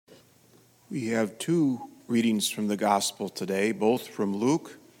We have two readings from the gospel today, both from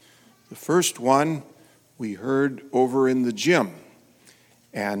Luke. The first one we heard over in the gym,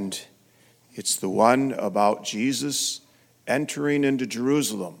 and it's the one about Jesus entering into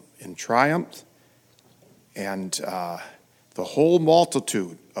Jerusalem in triumph, and the whole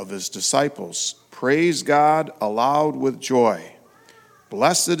multitude of his disciples praise God aloud with joy.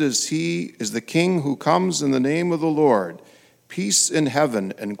 Blessed is the King who comes in the name of the Lord. Peace in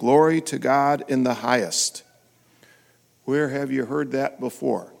heaven and glory to God in the highest. Where have you heard that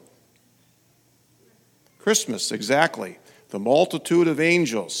before? Christmas, exactly. The multitude of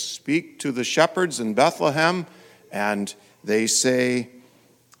angels speak to the shepherds in Bethlehem, and they say,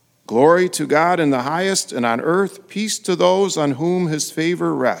 "Glory to God in the highest, and on earth peace to those on whom his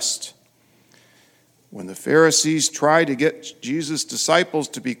favor rests." When the Pharisees try to get Jesus' disciples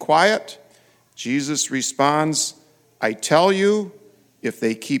to be quiet, Jesus responds, "I tell you, if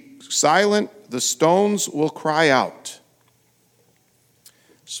they keep silent, the stones will cry out."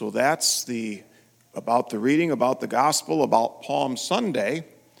 So that's about the reading about the gospel about Palm Sunday.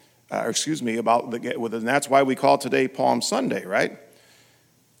 And that's why we call today Palm Sunday, right?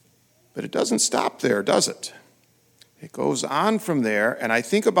 But it doesn't stop there, does it? It goes on from there, and I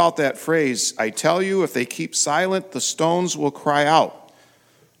think about that phrase, "I tell you, if they keep silent, the stones will cry out."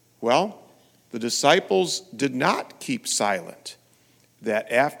 Well, the disciples did not keep silent.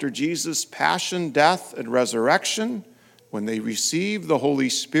 That after Jesus' passion, death, and resurrection, when they received the Holy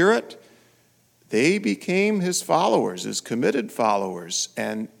Spirit, they became his followers, his committed followers,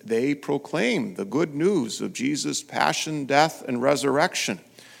 and they proclaimed the good news of Jesus' passion, death, and resurrection.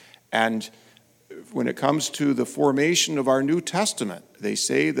 And when it comes to the formation of our New Testament, they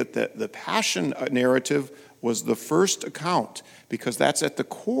say that the passion narrative was the first account because that's at the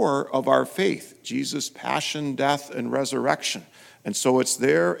core of our faith, Jesus' passion, death, and resurrection. And so it's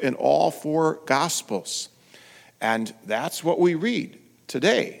there in all four Gospels. And that's what we read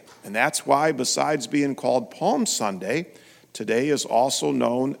today. And that's why, besides being called Palm Sunday, today is also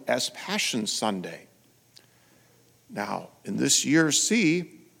known as Passion Sunday. Now, in this year C,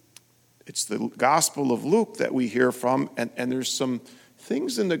 it's the Gospel of Luke that we hear from, and there's some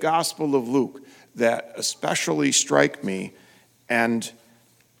things in the Gospel of Luke that especially strike me. And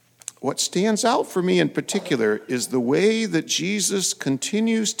what stands out for me in particular is the way that Jesus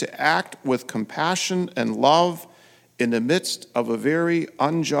continues to act with compassion and love in the midst of a very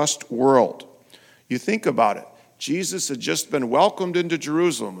unjust world. You think about it. Jesus had just been welcomed into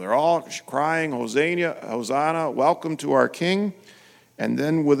Jerusalem. They're all crying, "Hosanna, Hosanna, welcome to our King." And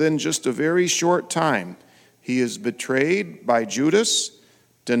then within just a very short time, he is betrayed by Judas,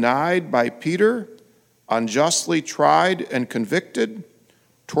 denied by Peter, unjustly tried and convicted,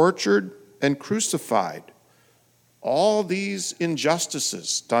 tortured and crucified. All these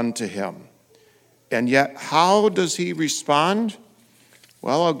injustices done to him. And yet, how does he respond?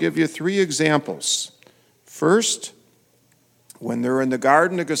 Well, I'll give you three examples. First, when they're in the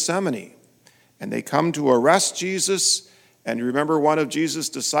Garden of Gethsemane, and they come to arrest Jesus, and you remember one of Jesus'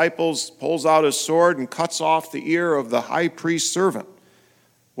 disciples pulls out his sword and cuts off the ear of the high priest's servant.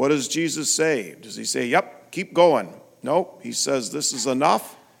 What does Jesus say? Does he say, "Yep, keep going"? Nope, he says, "This is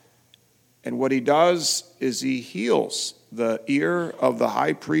enough." And what he does is he heals the ear of the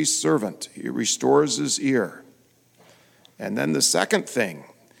high priest's servant. He restores his ear. And then the second thing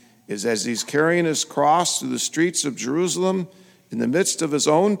is, as he's carrying his cross through the streets of Jerusalem, in the midst of his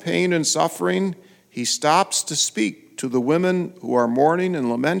own pain and suffering, he stops to speak to the women who are mourning and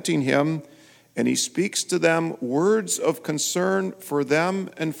lamenting him, and he speaks to them words of concern for them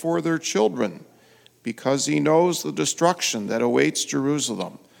and for their children, because he knows the destruction that awaits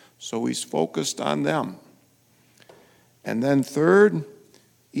Jerusalem. So he's focused on them. And then third,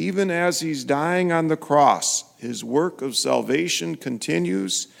 even as he's dying on the cross, his work of salvation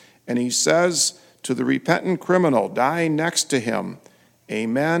continues, and he says to the repentant criminal dying next to him,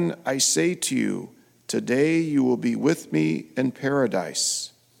 "Amen, I say to you, today you will be with me in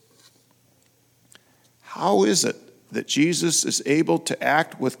paradise." How is it that Jesus is able to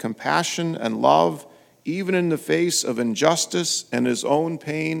act with compassion and love even in the face of injustice and his own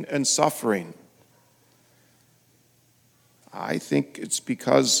pain and suffering? I think it's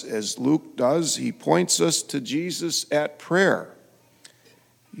because, as Luke does, he points us to Jesus at prayer.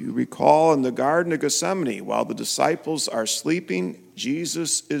 You recall in the Garden of Gethsemane, while the disciples are sleeping,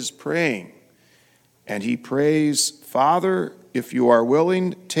 Jesus is praying. And he prays, "Father, if you are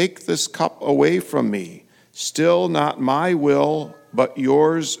willing, take this cup away from me. Still not my will, but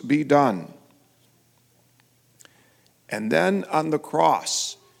yours be done." And then on the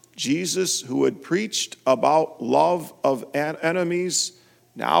cross, Jesus, who had preached about love of enemies,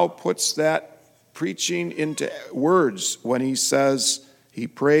 now puts that preaching into words when he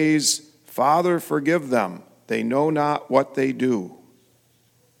prays, Father, forgive them. They know not what they do.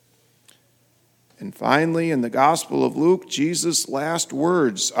 And finally, in the Gospel of Luke, Jesus' last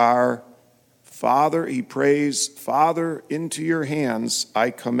words are, Father, he prays, Father, into your hands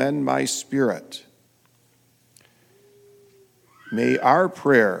I commend my spirit. May our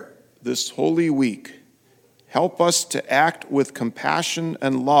prayer this Holy Week help us to act with compassion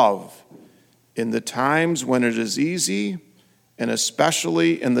and love in the times when it is easy, and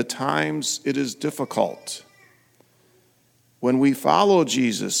especially in the times it is difficult. When we follow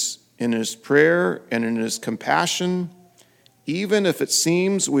Jesus in his prayer and in his compassion, even if it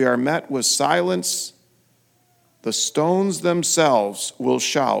seems we are met with silence, the stones themselves will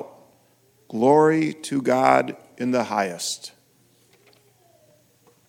shout, Glory to God in the highest.